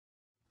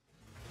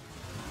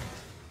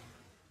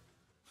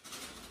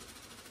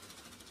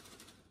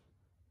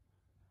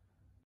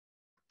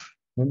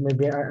And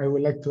maybe I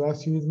would like to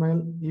ask you,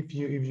 Ismael, if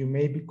you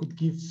maybe could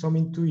give some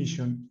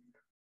intuition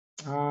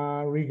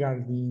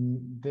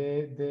regarding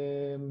the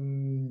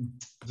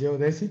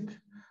geodesic,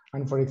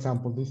 and for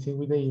example, this thing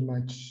with the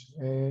image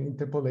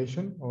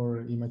interpolation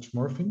or image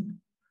morphing.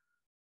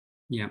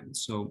 Yeah,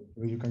 so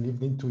you can give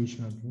the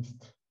intuition at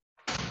least.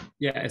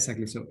 Yeah,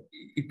 exactly. So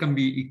it can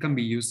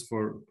be used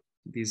for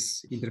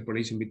this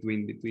interpolation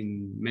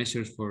between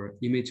measures for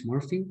image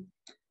morphing,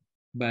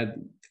 but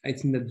I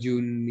think that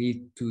you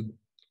need to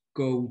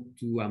go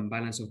to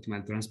unbalanced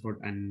optimal transport,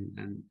 and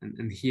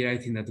here I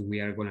think that we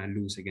are going to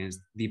lose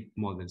against deep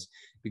models,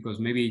 because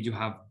maybe you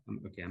have,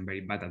 okay, I'm very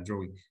bad at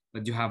drawing,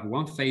 but you have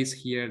one face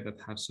here that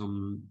has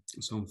some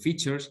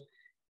features,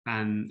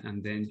 and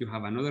then you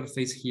have another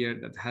face here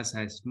that has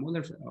a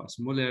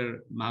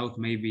smaller mouth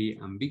maybe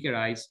and bigger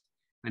eyes.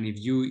 And if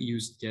you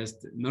use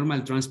just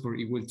normal transport,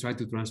 it will try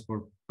to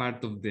transport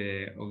part of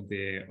the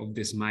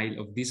smile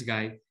of this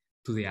guy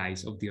to the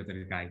eyes of the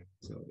other guy.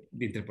 So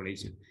the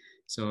interpolation.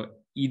 So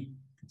it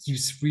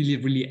gives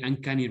really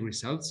uncanny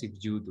results if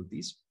you do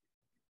this.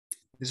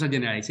 There's a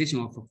generalization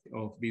of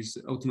this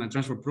optimal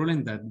transport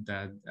problem that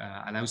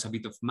allows a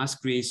bit of mass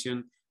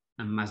creation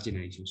and mass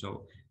generation.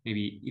 So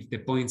maybe if the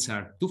points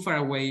are too far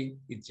away,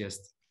 it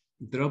just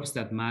drops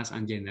that mass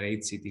and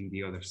generates it in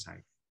the other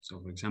side.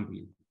 So for example,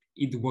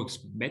 it works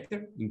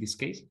better in this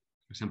case.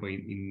 For example,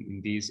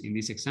 in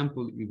this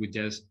example, we would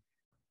just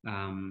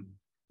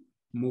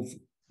move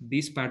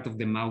this part of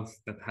the mouth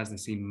that has the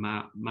same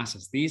mass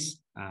as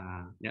this.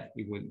 Yeah,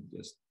 it will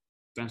just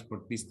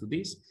transport this to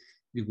this.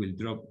 It will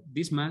drop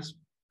this mass,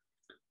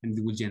 and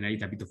it will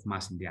generate a bit of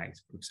mass in the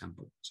eyes, for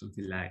example,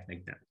 something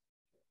like that.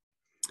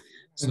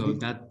 So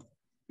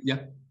yeah.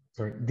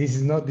 Sorry, this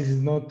is not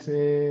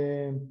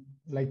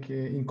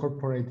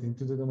incorporated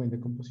into the domain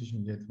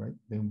decomposition yet, right?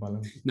 The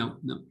imbalance. No,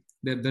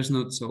 there's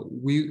not. So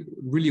we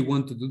really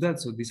want to do that.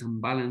 So this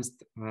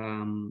unbalanced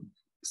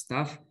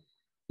stuff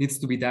needs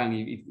to be done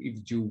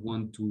if you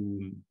want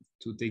to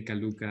take a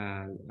look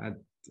at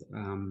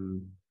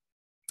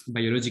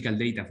biological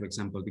data, for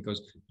example,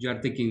 because you are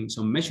taking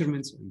some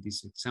measurements in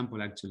this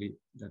example actually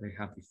that I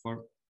have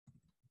before.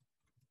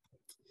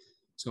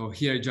 So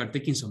here you are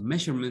taking some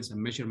measurements,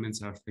 and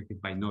measurements are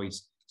affected by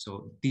noise.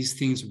 So these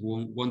things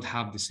won't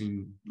have the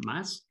same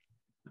mass,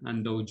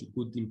 and though you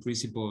could in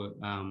principle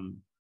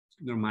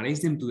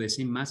normalize them to the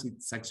same mass,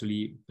 it's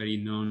actually very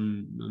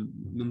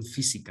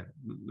non-physical.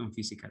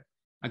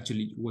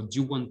 Actually, what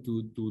you want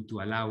to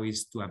allow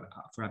is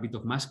for a bit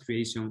of mass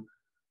creation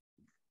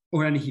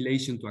or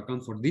annihilation to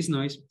account for this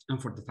noise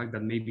and for the fact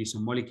that maybe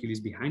some molecule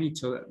is behind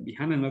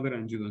another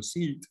and you don't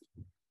see it,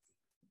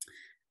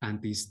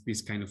 and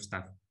this kind of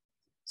stuff.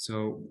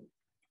 So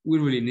we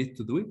really need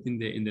to do it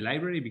in the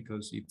library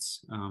because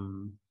it's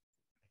an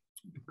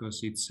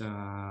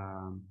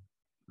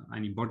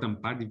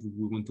important part if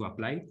we want to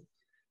apply it.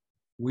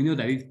 We know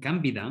that it can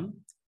be done,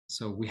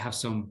 so we have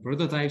some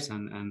prototypes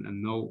and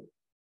know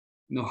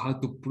how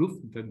to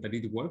prove that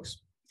it works,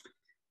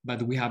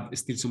 but we have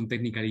still some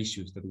technical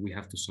issues that we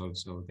have to solve.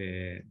 So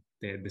the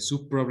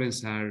sub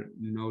problems are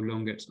no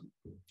longer,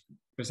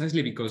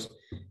 precisely because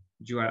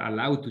you are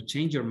allowed to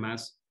change your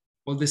mass.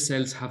 All the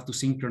cells have to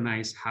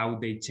synchronize how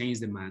they change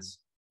the mass,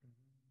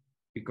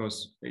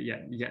 because to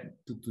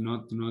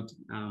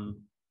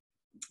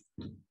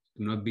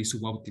not be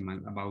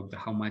suboptimal about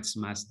how much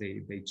mass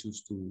they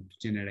choose to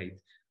generate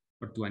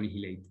or to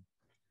annihilate.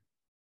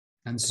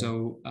 And okay.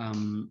 So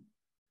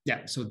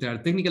so there are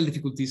technical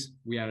difficulties.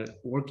 We are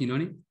working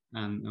on it,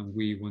 and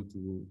we want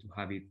to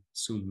have it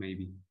soon,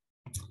 maybe.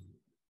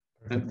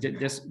 And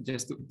just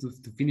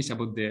to finish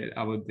about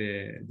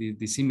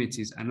these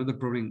images, another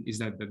problem is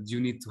that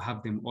you need to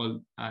have them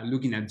all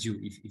looking at you.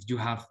 If you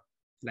have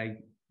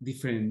like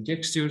different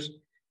gestures,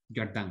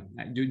 you're done.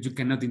 You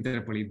cannot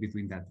interpolate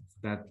between that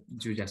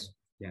you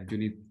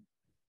need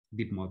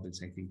deep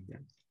models, I think. Yeah.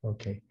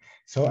 Okay,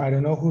 so I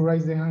don't know who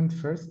raised the hand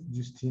first,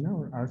 Justina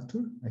or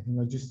Arthur? I think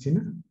not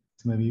Justina.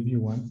 So maybe if you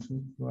want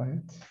to go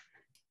ahead.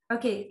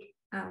 Okay.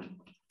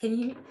 Can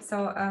you?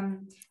 So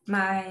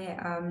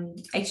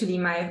actually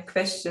my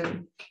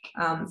question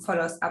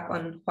follows up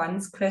on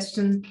Juan's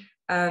question.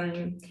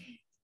 Actually,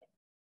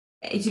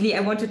 I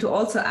wanted to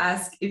also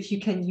ask if you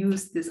can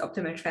use this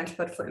optimal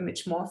transport for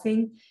image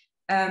morphing.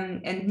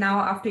 And now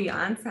after your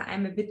answer,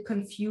 I'm a bit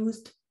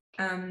confused.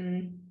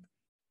 I'm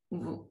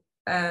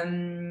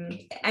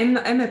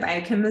a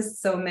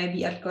biochemist, so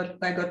maybe I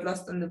got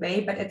lost on the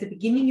way. But at the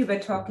beginning, you were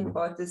talking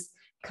about this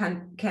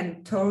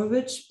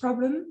Kantorowicz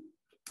problem.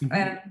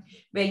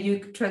 Where you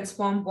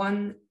transform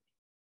one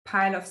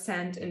pile of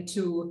sand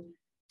into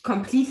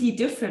completely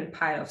different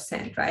pile of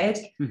sand, right?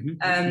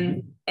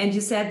 And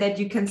you said that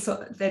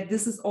that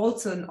this is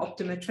also an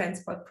optimal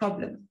transport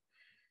problem.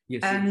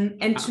 Yes.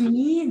 And to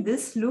me,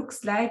 this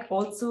looks like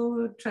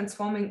also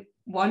transforming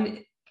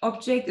one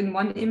object in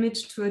one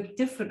image to a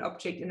different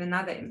object in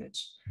another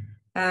image.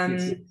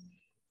 Yes.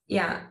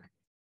 Yeah.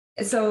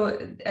 So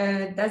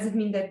does it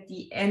mean that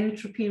the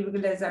entropy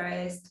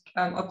regularized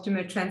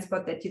optimal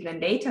transport that you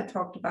then later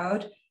talked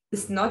about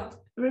is not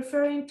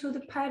referring to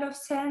the pile of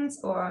sands,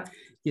 or?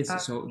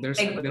 Yes, so there's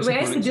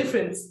where's the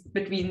difference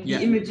between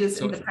the images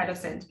in the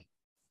pile-of-sand?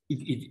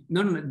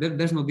 No,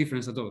 there's no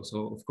difference at all.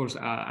 So of course,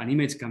 an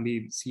image can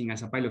be seen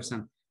as a pile of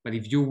sand, but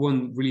if you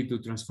want really to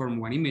transform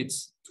one image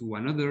to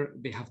another,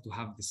 they have to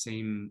have the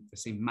same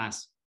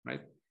mass,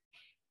 right?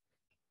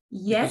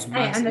 Yes,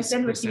 I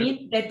understand what you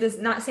mean. That does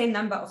not say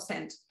number of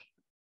sand.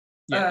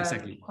 Yeah,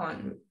 exactly.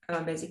 Corn,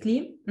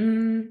 basically.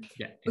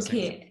 Yeah,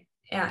 exactly. Okay.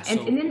 Yeah, and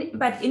so,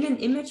 in an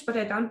image, but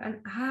I don't.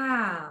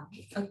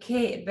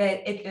 Okay.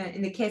 But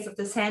in the case of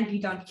the sand, we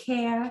don't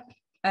care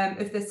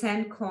if the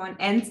sand corn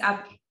ends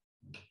up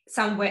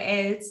somewhere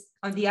else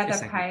on the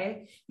other pile,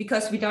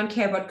 because we don't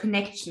care about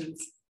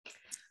connections.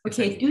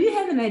 Okay. Do you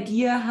have an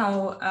idea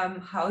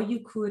how you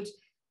could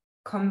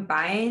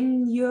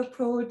combine your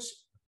approach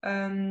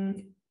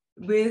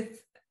with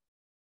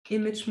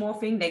image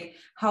morphing, like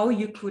how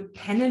you could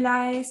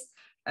penalize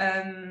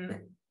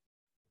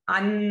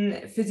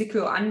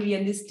unphysical,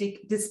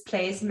 unrealistic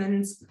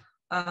displacements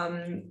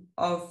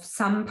of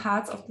some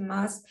parts of the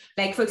mass?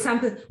 Like, for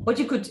example, what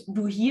you could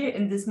do here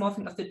in this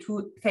morphing of the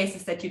two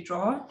faces that you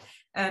draw,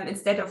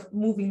 instead of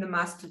moving the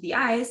mass to the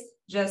eyes,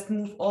 just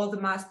move all the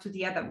mass to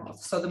the other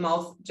mouth. So the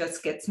mouth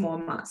just gets more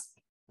mass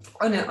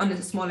on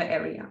a smaller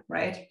area,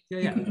 right? Yeah,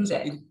 you could do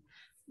that.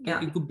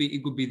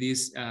 It could be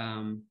this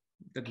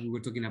that we were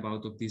talking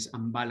about, of this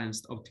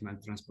unbalanced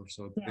optimal transport.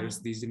 So there's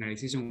this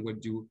generalization where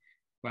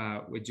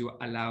you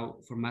allow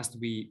for mass to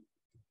be,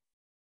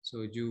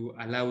 so you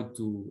allow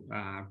to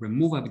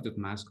remove a bit of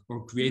mass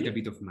or create a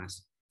bit of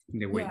mass in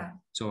the way.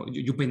 So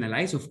you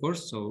penalize, of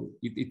course. So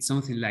it's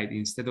something like,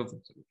 instead of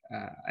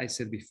I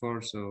said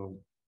before, so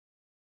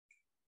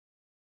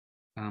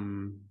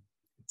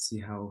let's see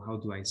how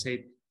do I say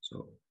it.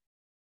 So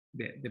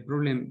the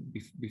problem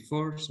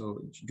before,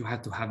 so you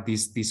have to have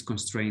this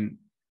constraint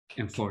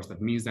enforced.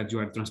 That means that you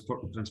are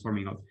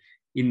transforming out.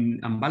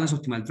 In unbalanced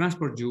optimal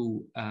transport,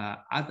 you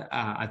add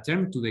a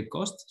term to the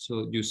cost.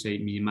 So you say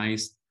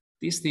minimize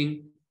this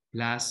thing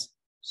plus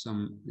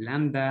some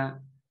lambda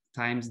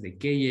times the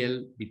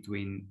KL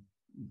between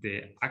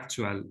the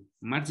actual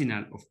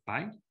marginal of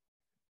pi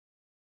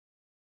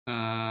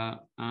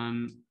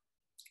and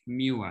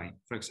mu I,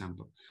 for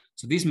example.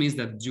 So this means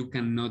that you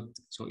cannot,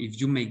 so if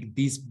you make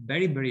this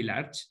very, very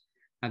large,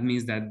 that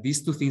means that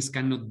these two things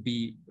cannot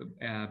be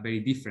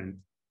very different.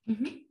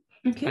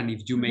 Okay. And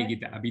if you make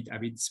it a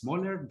bit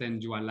smaller,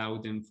 then you allow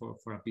them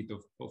for a bit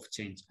of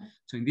change.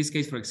 So in this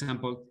case, for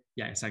example,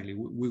 exactly,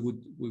 we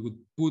would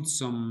put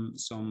some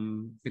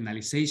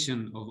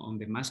penalization on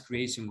the mass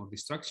creation or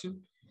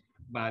destruction,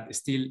 but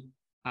still,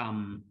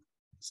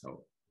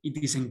 so it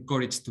is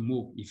encouraged to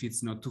move if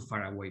it's not too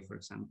far away, for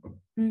example.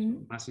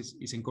 So mass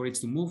is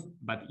encouraged to move,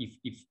 but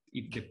if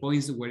the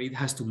points where it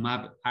has to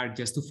map are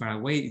just too far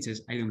away, it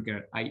says, I don't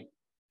care,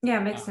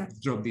 makes sense.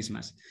 Drop this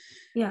mass.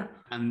 Yeah.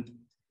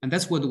 And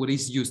that's what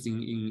is used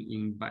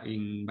in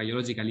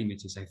biological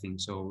images, I think.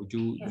 So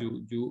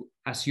you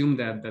assume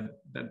that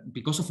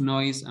because of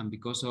noise and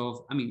because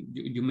of,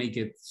 you make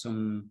it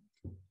some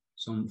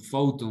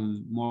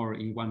photon more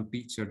in one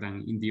picture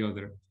than in the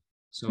other.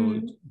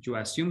 So you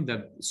assume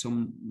that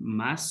some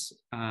mass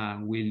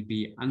will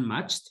be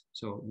unmatched,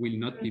 so will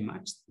not be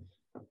matched,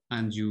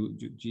 and you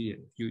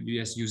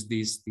just use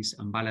this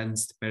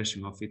unbalanced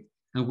version of it.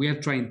 And we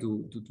are trying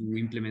to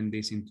implement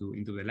this into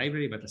the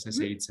library, but as I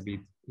say, it's a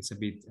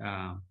bit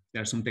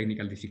there are some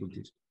technical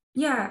difficulties.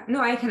 Yeah, no,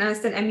 I can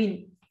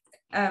understand.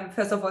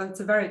 First of all, it's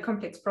a very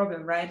complex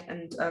problem, right?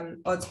 And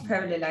also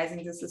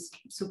parallelizing this is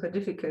super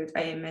difficult,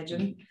 I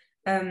imagine.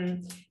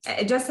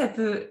 I just have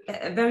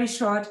a very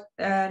short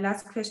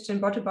last question.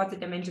 What about the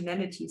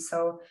dimensionality?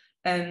 So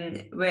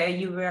where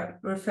you were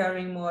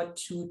referring more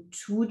to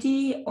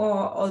 2D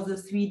or also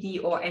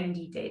 3D or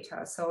MD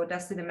data? So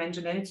does the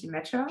dimensionality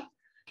matter?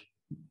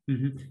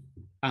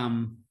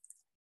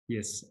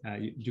 Yes,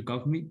 you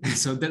got me.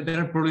 So there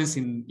are problems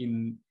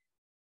in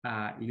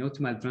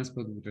optimal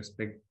transport with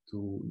respect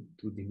to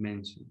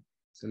dimension.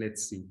 So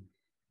let's see.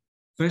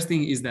 First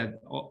thing is that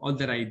all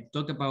that I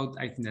talk about,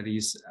 I think that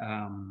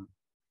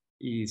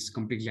is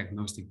completely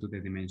agnostic to the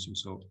dimension.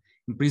 So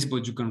in principle,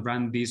 you can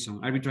run this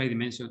on arbitrary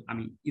dimension.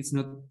 It's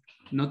not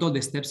all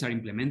the steps are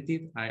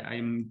implemented. I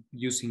am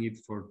using it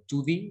for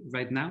 2D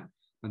right now,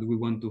 but we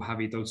want to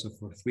have it also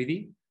for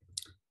 3D.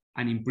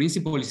 And in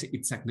principle,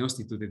 it's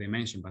agnostic to the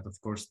dimension, but of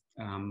course,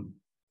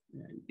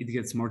 it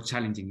gets more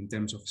challenging in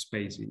terms of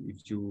space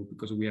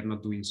because we are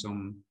not doing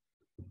some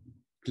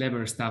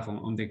clever stuff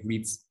on the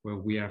grids where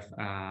we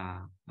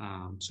are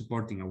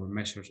supporting our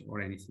measures or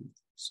anything.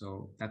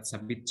 So that's a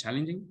bit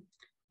challenging.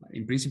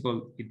 In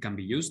principle, it can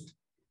be used.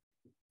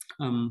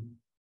 But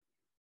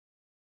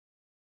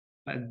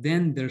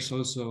then there's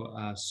also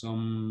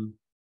some,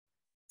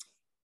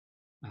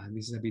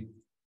 this is a bit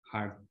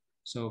hard.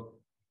 So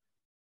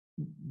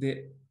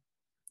the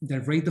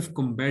rate of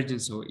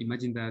convergence, so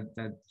imagine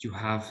that you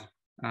have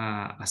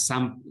a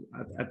sample,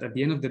 at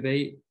the end of the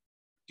day,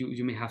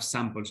 you may have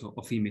samples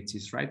of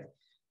images, right?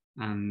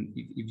 And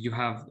if you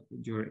have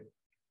your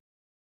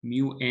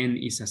mu n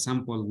is a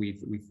sample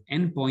with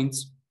n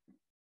points,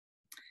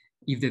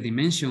 if the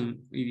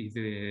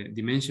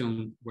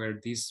dimension where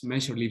this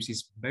measure lives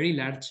is very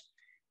large,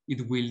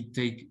 it will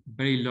take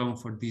very long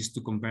for this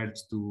to converge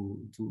to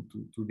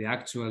the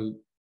actual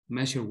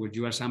measure where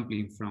you are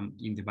sampling from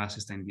in the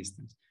Wasserstein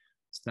distance.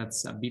 So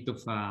that's a bit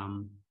of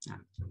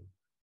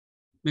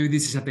maybe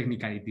this is a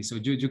technicality. So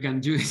you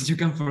can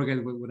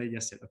forget what I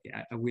just said. Okay,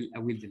 I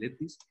will delete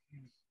this.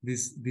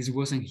 This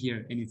wasn't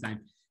here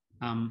anytime.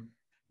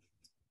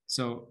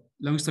 So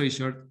long story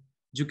short,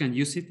 you can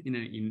use it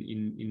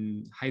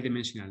in high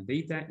dimensional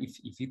data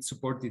if it's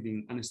supported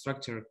in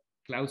unstructured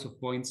clouds of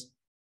points.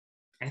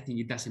 I think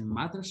it doesn't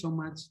matter so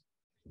much.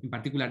 In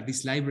particular,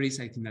 these libraries,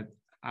 I think that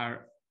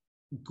are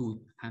good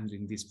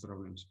handling these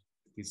problems.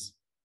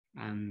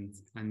 And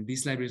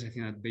these libraries, I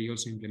think that they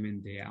also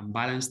implement the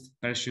unbalanced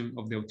version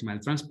of the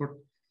optimal transport.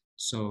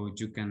 So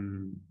you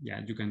can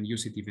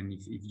use it even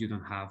if you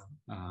don't have,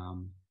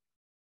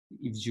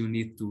 if you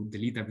need to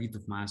delete a bit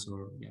of mass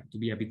or to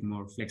be a bit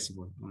more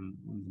flexible on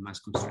the mass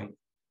constraint.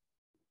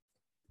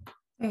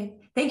 Okay.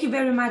 Thank you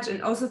very much.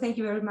 And also thank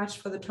you very much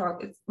for the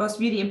talk. It was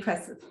really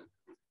impressive.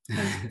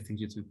 Thank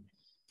you too.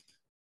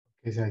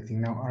 Okay, so I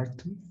think now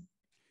Artur.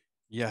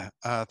 Yeah,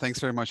 thanks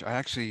very much. I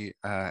actually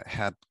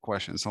had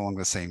questions along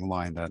the same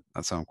line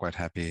so I'm quite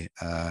happy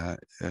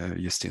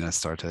Justina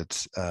started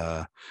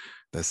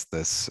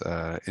this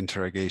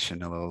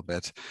interrogation a little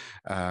bit.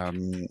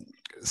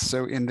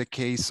 So in the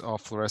case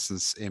of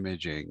fluorescence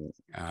imaging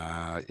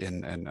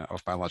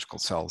of biological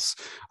cells,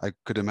 I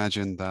could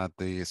imagine that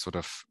the sort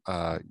of,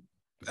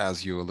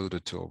 as you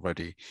alluded to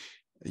already,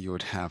 you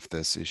would have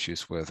these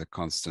issues with a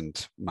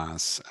constant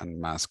mass and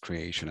mass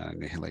creation and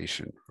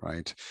annihilation,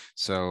 right?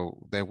 So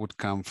they would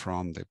come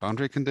from the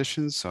boundary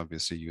conditions.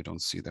 Obviously, you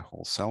don't see the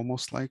whole cell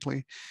most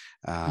likely.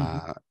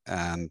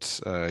 And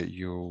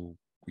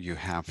you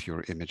have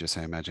your images,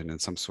 I imagine, in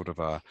some sort of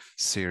a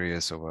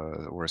series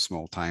or a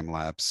small time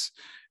lapse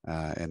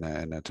in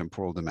a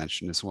temporal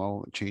dimension as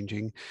well,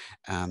 changing.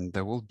 And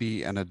there will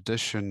be an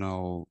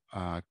additional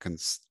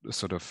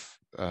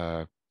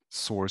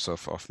source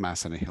of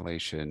mass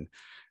annihilation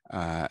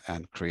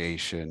and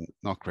annihilation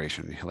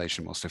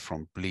mostly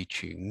from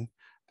bleaching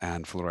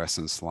and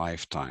fluorescence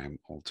lifetime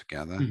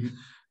altogether.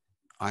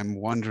 I'm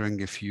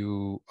wondering if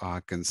you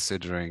are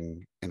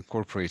considering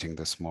incorporating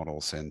these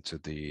models into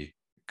the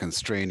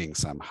constraining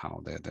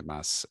somehow the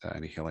mass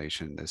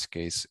annihilation in this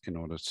case in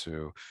order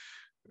to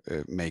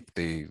make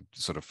the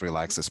sort of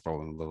relax this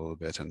problem a little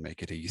bit and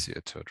make it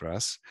easier to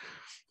address.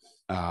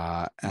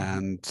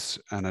 And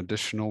an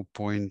additional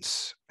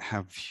point,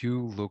 have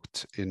you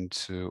looked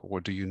into, or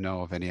do you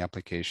know of any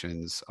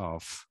applications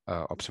of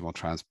optimal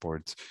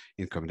transport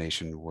in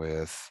combination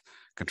with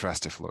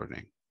contrastive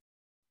learning?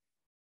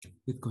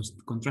 With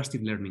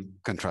contrastive learning?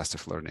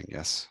 Contrastive learning,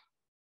 yes.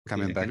 Okay,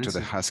 coming back to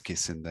the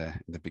Huskies in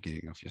the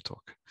beginning of your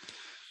talk.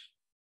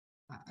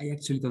 I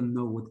actually don't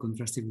know what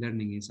contrastive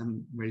learning is.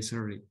 I'm very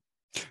sorry.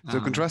 So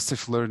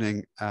contrastive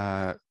learning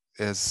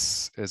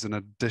is an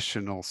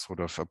additional sort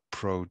of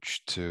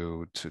approach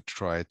to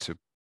try to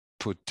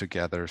put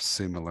together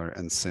similar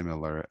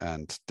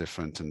and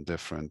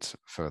different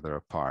further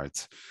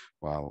apart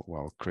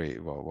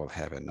while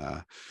having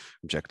a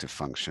objective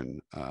function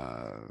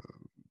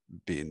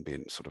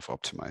being sort of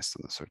optimized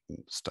on a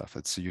certain stuff.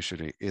 It's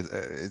usually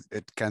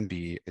it can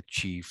be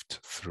achieved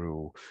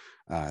through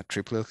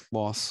triplet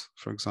loss,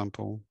 for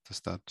example.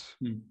 Does that?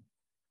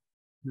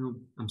 No,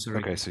 I'm sorry.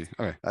 Okay, see.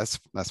 Okay,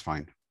 that's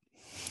fine.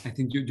 I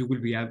think you will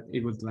be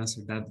able to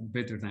answer that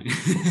better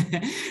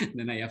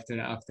than I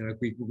after a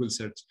quick Google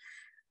search.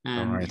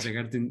 And right.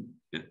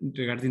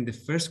 regarding the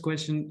first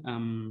question,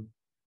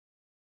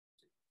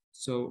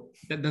 so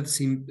that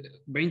seemed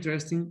very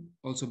interesting,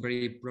 also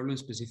very problem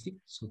specific.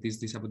 So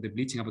this about the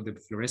bleaching, about the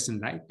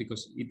fluorescent light,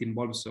 because it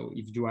involves, so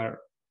if you are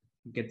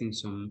getting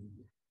some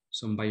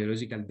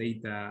biological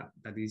data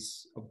that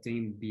is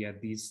obtained via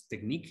this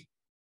technique,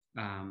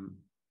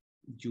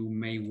 you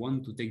may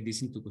want to take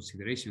this into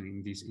consideration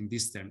in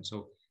this term.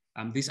 So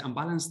this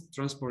unbalanced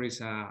transport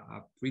is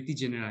a pretty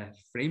general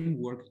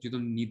framework. You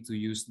don't need to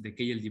use the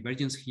KL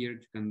divergence here.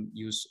 You can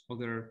use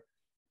other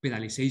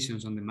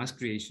penalizations on the mass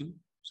creation,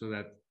 so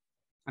that,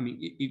 I mean,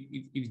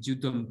 if you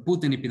don't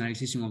put any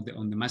penalization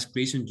on the mass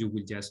creation, you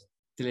will just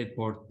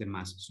teleport the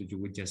mass. So you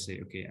would just say,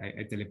 okay,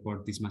 I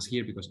teleport this mass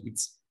here because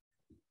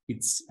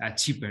it's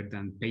cheaper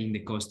than paying the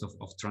cost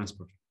of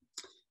transport.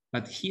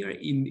 But here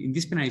in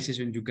this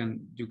penalization, you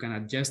can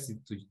adjust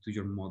it to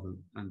your model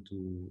and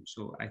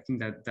so I think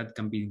that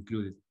can be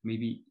included.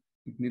 Maybe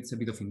it needs a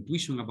bit of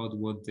intuition about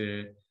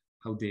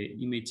how the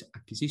image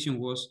acquisition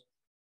was,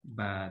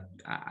 but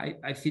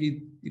I feel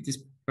it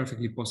is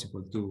perfectly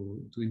possible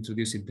to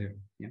introduce it there.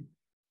 Yeah.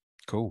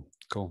 Cool.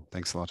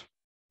 Thanks a lot.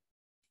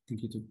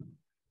 Thank you too.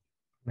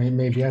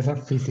 Maybe as a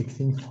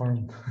physics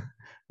informed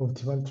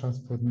optimal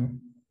transport, no?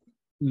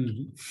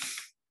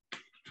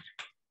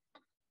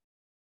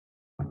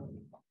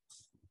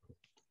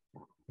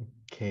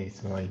 Okay,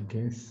 so I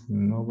guess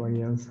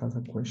nobody else has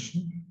a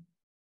question.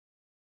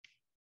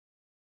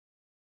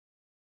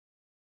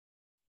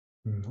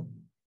 No.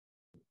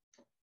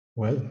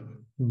 Well,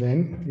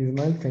 Then,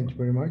 Ismael, thank you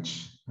very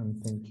much.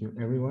 And thank you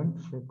everyone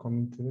for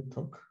coming to the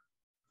talk.